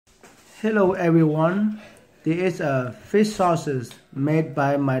Hello everyone, this is a fish sauces made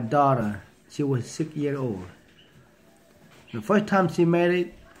by my daughter. She was 6 years old. The first time she made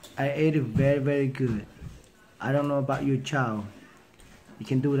it, I ate it very good. I don't know about your child, you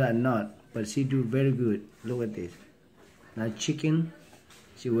can do that or not, but she do very good. Look at this. Now chicken,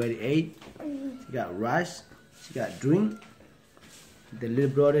 she already ate. She got rice, she got drink. The little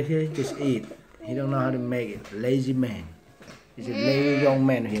brother here just eat. He don't know how to make it. Lazy man. He's a lazy young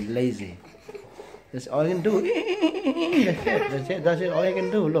man here, lazy. That's all he can do. That's it, all he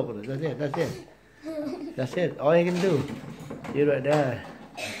can do. Look, that's it, all he can do. You right there.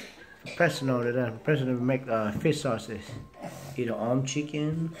 Professional make fish sauces. Eat an arm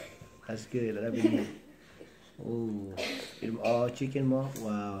chicken. That's good. That'll be good. Ooh, eat them all chicken more.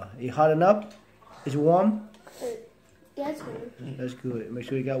 Wow. It hot enough? It's warm? Yes. That's good. Make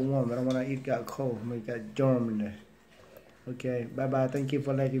sure you got warm. I don't want to eat got cold. Make got germ in there. Okay. Bye bye. Thank you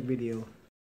for liking the video.